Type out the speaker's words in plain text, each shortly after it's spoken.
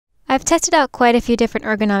I've tested out quite a few different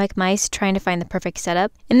ergonomic mice trying to find the perfect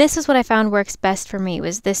setup, and this is what I found works best for me,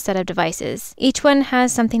 was this set of devices. Each one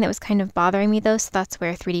has something that was kind of bothering me though, so that's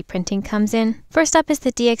where 3D printing comes in. First up is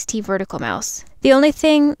the DXT vertical mouse. The only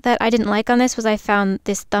thing that I didn't like on this was I found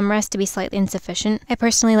this thumb rest to be slightly insufficient. I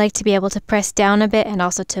personally like to be able to press down a bit and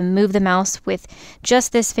also to move the mouse with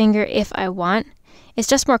just this finger if I want. It's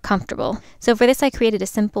just more comfortable. So for this I created a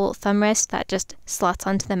simple thumb rest that just slots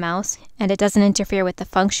onto the mouse, and it doesn't interfere with the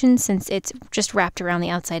function since it's just wrapped around the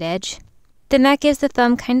outside edge. Then that gives the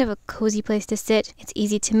thumb kind of a cozy place to sit. It's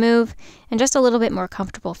easy to move and just a little bit more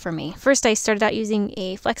comfortable for me. First I started out using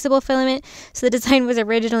a flexible filament, so the design was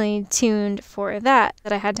originally tuned for that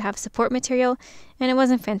I had to have support material, and it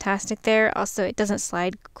wasn't fantastic there. Also, it doesn't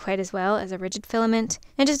slide quite as well as a rigid filament,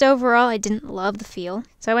 and just overall I didn't love the feel.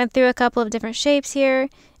 So I went through a couple of different shapes here,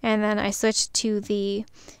 and then I switched to the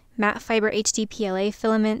matte fiber HD PLA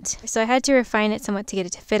filament. So I had to refine it somewhat to get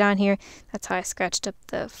it to fit on here. That's how I scratched up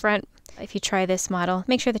the front. If you try this model,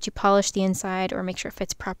 make sure that you polish the inside or make sure it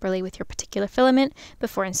fits properly with your particular filament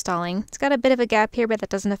before installing. It's got a bit of a gap here, but that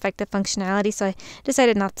doesn't affect the functionality, so I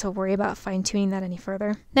decided not to worry about fine-tuning that any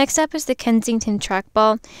further. Next up is the Kensington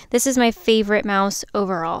Trackball. This is my favorite mouse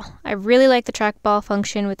overall. I really like the trackball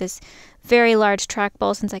function with this very large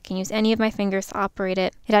trackball since I can use any of my fingers to operate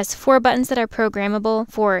it. It has 4 buttons that are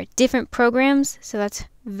programmable for different programs, so that's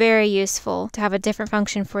very useful to have a different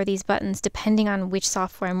function for these buttons depending on which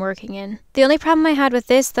software I'm working in. The only problem I had with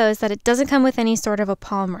this though is that it doesn't come with any sort of a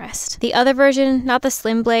palm rest. The other version, not the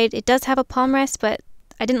SlimBlade, it does have a palm rest, but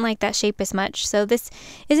I didn't like that shape as much, so this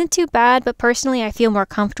isn't too bad, but personally I feel more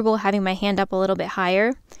comfortable having my hand up a little bit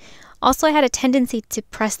higher. Also, I had a tendency to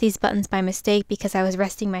press these buttons by mistake because I was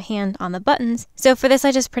resting my hand on the buttons, so for this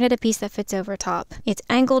I just printed a piece that fits over top. It's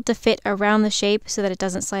angled to fit around the shape so that it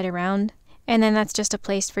doesn't slide around, and then that's just a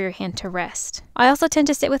place for your hand to rest. I also tend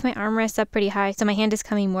to sit with my armrest up pretty high, so my hand is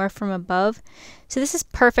coming more from above. So this is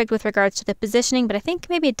perfect with regards to the positioning, but I think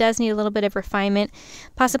maybe it does need a little bit of refinement,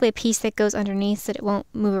 possibly a piece that goes underneath so that it won't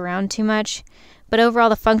move around too much. But overall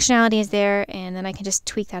the functionality is there, and then I can just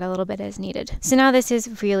tweak that a little bit as needed. So now this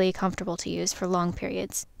is really comfortable to use for long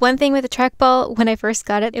periods. One thing with the trackball, when I first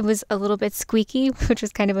got it, it was a little bit squeaky, which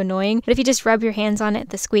was kind of annoying. But if you just rub your hands on it,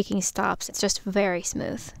 the squeaking stops. It's just very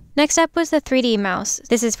smooth. Next up was the 3D mouse.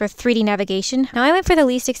 This is for 3D navigation. Now I went for the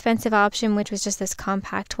least expensive option, which was just this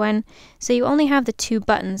compact one. So you only have the 2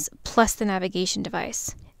 buttons plus the navigation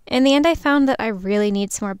device. In the end, I found that I really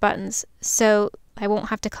need some more buttons, so I won't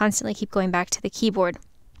have to constantly keep going back to the keyboard.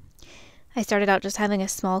 I started out just having a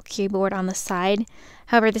small keyboard on the side.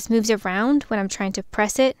 However, this moves around when I'm trying to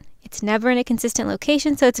press it. It's never in a consistent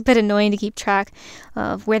location, so it's a bit annoying to keep track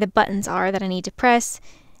of where the buttons are that I need to press,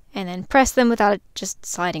 and then press them without it just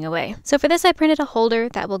sliding away. So for this I printed a holder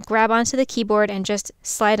that will grab onto the keyboard and just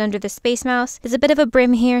slide under the SpaceMouse. There's a bit of a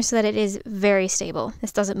brim here so that it is very stable.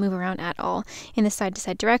 This doesn't move around at all in the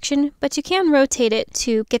side-to-side direction, but you can rotate it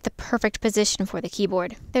to get the perfect position for the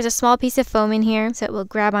keyboard. There's a small piece of foam in here so it will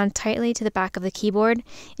grab on tightly to the back of the keyboard.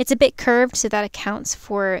 It's a bit curved, so that accounts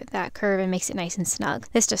for that curve and makes it nice and snug.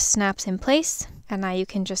 This just snaps in place, and now you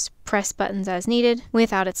can just press buttons as needed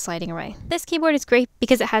without it sliding away. This keyboard is great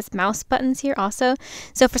because it has mouse buttons here also.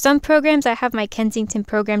 So for some programs, I have my Kensington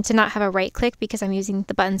program to not have a right click because I'm using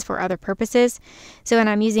the buttons for other purposes. So when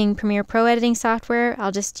I'm using Premiere Pro editing software,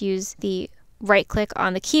 I'll just use the right click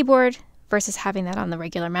on the keyboard versus having that on the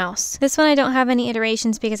regular mouse. This one I don't have any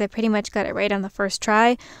iterations because I pretty much got it right on the first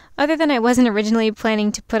try, other than I wasn't originally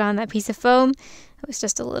planning to put on that piece of foam. It was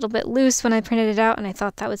just a little bit loose when I printed it out, and I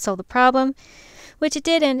thought that would solve the problem, which it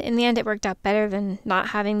did, and in the end it worked out better than not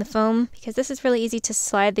having the foam, because this is really easy to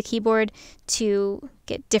slide the keyboard to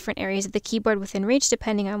get different areas of the keyboard within reach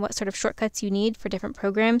depending on what sort of shortcuts you need for different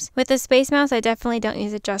programs. With the SpaceMouse, I definitely don't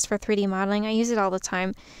use it just for 3D modeling. I use it all the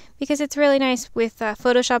time because it's really nice. With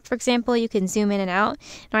Photoshop, for example, you can zoom in and out.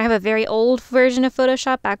 Now I have a very old version of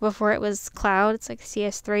Photoshop back before it was cloud. It's like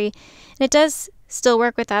CS3, and it does still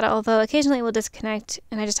work with that, although occasionally it will disconnect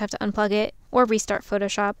and I just have to unplug it or restart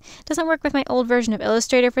Photoshop. It doesn't work with my old version of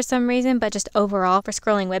Illustrator for some reason, but just overall for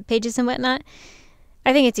scrolling web pages and whatnot,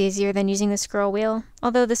 I think it's easier than using the scroll wheel,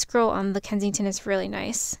 although the scroll on the Kensington is really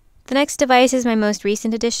nice. The next device is my most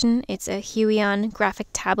recent addition. It's a Huion graphic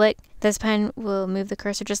tablet. This pen will move the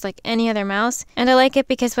cursor just like any other mouse, and I like it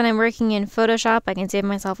because when I'm working in Photoshop, I can save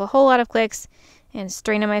myself a whole lot of clicks and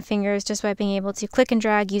strain on my fingers just by being able to click and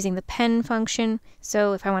drag using the pen function.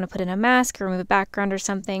 So if I want to put in a mask or remove a background or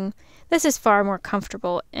something, this is far more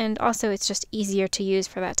comfortable, and also it's just easier to use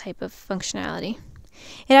for that type of functionality.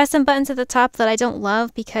 It has some buttons at the top that I don't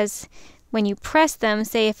love because when you press them,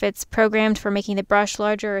 say if it's programmed for making the brush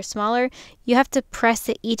larger or smaller, you have to press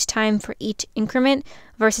it each time for each increment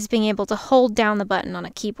versus being able to hold down the button on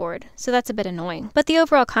a keyboard. So that's a bit annoying. But the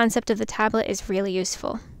overall concept of the tablet is really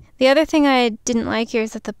useful. The other thing I didn't like here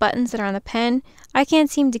is that the buttons that are on the pen, I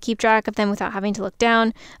can't seem to keep track of them without having to look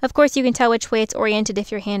down. Of course, you can tell which way it's oriented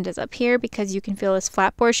if your hand is up here because you can feel this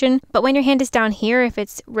flat portion. But when your hand is down here, if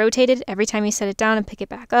it's rotated, every time you set it down and pick it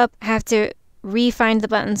back up, I have to re-find the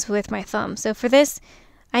buttons with my thumb. So for this,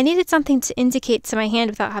 I needed something to indicate to my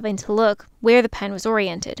hand without having to look where the pen was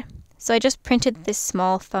oriented. So I just printed this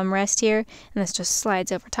small thumb rest here, and this just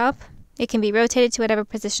slides over top. It can be rotated to whatever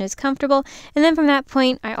position is comfortable, and then from that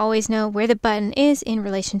point, I always know where the button is in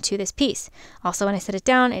relation to this piece. Also, when I set it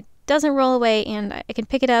down, it doesn't roll away, and I can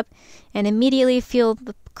pick it up and immediately feel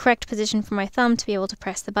the correct position for my thumb to be able to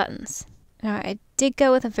press the buttons. Now, I did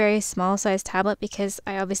go with a very small size tablet because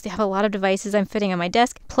I obviously have a lot of devices I'm fitting on my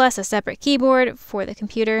desk, plus a separate keyboard for the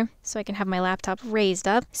computer, so I can have my laptop raised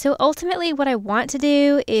up. So ultimately, what I want to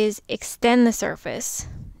do is extend the surface.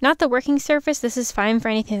 Not the working surface, this is fine for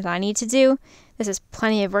anything that I need to do. This is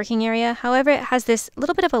plenty of working area. However, it has this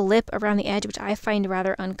little bit of a lip around the edge, which I find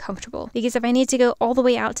rather uncomfortable. Because if I need to go all the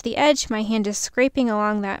way out to the edge, my hand is scraping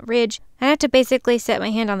along that ridge. I have to basically set my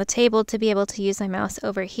hand on the table to be able to use my mouse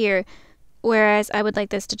over here. Whereas I would like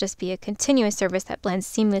this to just be a continuous surface that blends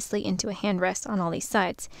seamlessly into a hand rest on all these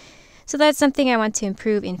sides. So that's something I want to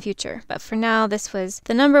improve in future. But for now, this was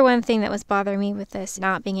the number one thing that was bothering me with this,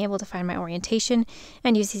 not being able to find my orientation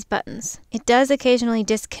and use these buttons. It does occasionally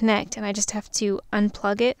disconnect, and I just have to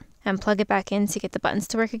unplug it and plug it back in to get the buttons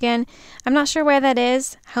to work again. I'm not sure where that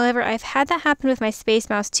is. However, I've had that happen with my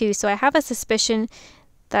SpaceMouse too, so I have a suspicion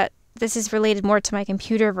that this is related more to my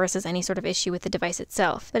computer versus any sort of issue with the device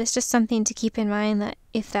itself. But it's just something to keep in mind that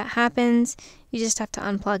if that happens, you just have to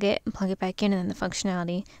unplug it and plug it back in, and then the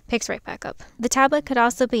functionality picks right back up. The tablet could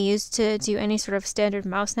also be used to do any sort of standard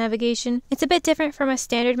mouse navigation. It's a bit different from a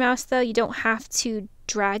standard mouse though. You don't have to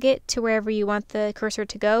drag it to wherever you want the cursor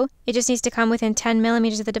to go. It just needs to come within 10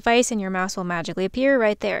 millimeters of the device and your mouse will magically appear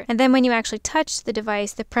right there. And then when you actually touch the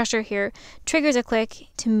device, the pressure here triggers a click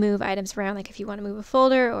to move items around, like if you want to move a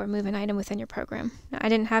folder or move an item within your program. Now, I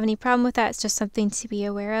didn't have any problem with that. It's just something to be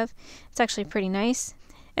aware of. It's actually pretty nice.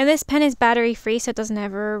 And this pen is battery free, so it doesn't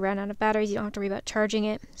ever run out of batteries. You don't have to worry about charging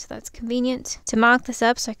it, so that's convenient. To mock this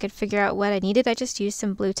up so I could figure out what I needed, I just used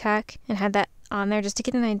some blue tack and had that on there just to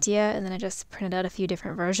get an idea, and then I just printed out a few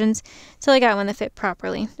different versions till I got one that fit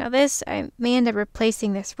properly. Now this, I may end up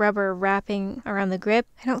replacing this rubber wrapping around the grip.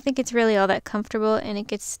 I don't think it's really all that comfortable, and it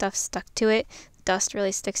gets stuff stuck to it. Dust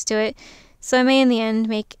really sticks to it. So I may in the end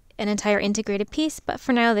make an entire integrated piece, but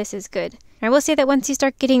for now this is good. And I will say that once you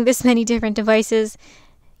start getting this many different devices,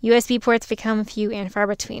 USB ports become few and far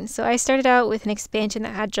between. So I started out with an expansion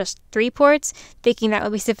that had just 3 ports, thinking that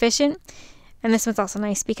would be sufficient. And this one's also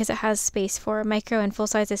nice because it has space for micro and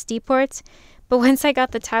full-size SD ports. But once I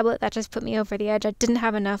got the tablet, that just put me over the edge. I didn't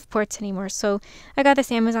have enough ports anymore. So I got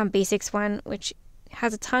this Amazon Basics one, which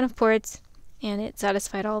has a ton of ports, and it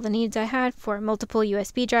satisfied all the needs I had for multiple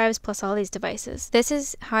USB drives plus all these devices. This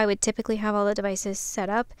is how I would typically have all the devices set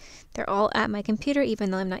up. They're all at my computer, even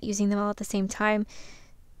though I'm not using them all at the same time.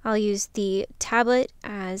 I'll use the tablet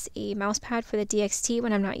as a mouse pad for the DXT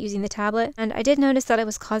when I'm not using the tablet. And I did notice that it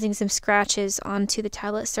was causing some scratches onto the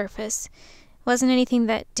tablet surface. It wasn't anything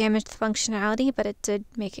that damaged the functionality, but it did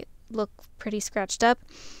make it look pretty scratched up.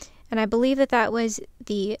 And I believe that that was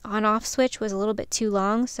the on-off switch was a little bit too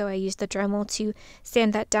long, so I used the Dremel to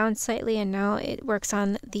sand that down slightly, and now it works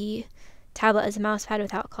on the tablet as a mouse pad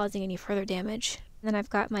without causing any further damage. Then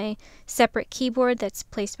I've got my separate keyboard that's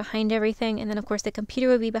placed behind everything, and then of course the computer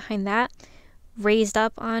would be behind that, raised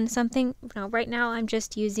up on something. Now right now I'm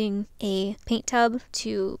just using a paint tub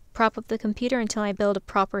to prop up the computer until I build a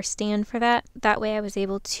proper stand for that. That way I was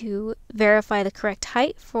able to verify the correct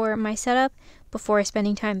height for my setup before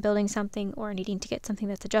spending time building something or needing to get something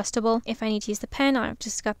that's adjustable. If I need to use the pen, I've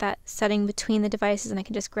just got that setting between the devices and I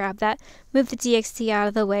can just grab that, move the DXT out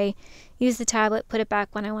of the way, use the tablet, put it back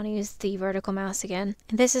when I want to use the vertical mouse again.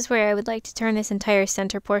 And this is where I would like to turn this entire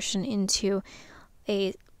center portion into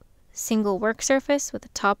a single work surface with the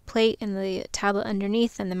top plate and the tablet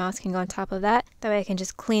underneath, and the mouse can go on top of that. That way I can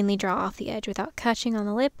just cleanly draw off the edge without catching on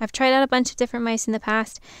the lip. I've tried out a bunch of different mice in the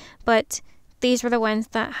past, but these were the ones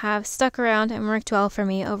that have stuck around and worked well for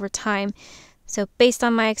me over time. So based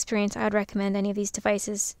on my experience, I would recommend any of these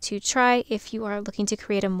devices to try if you are looking to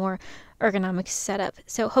create a more ergonomic setup.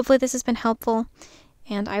 So hopefully this has been helpful,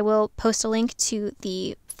 and I will post a link to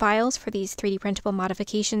the files for these 3D printable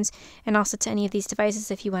modifications and also to any of these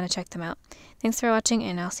devices if you want to check them out. Thanks for watching,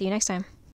 and I'll see you next time.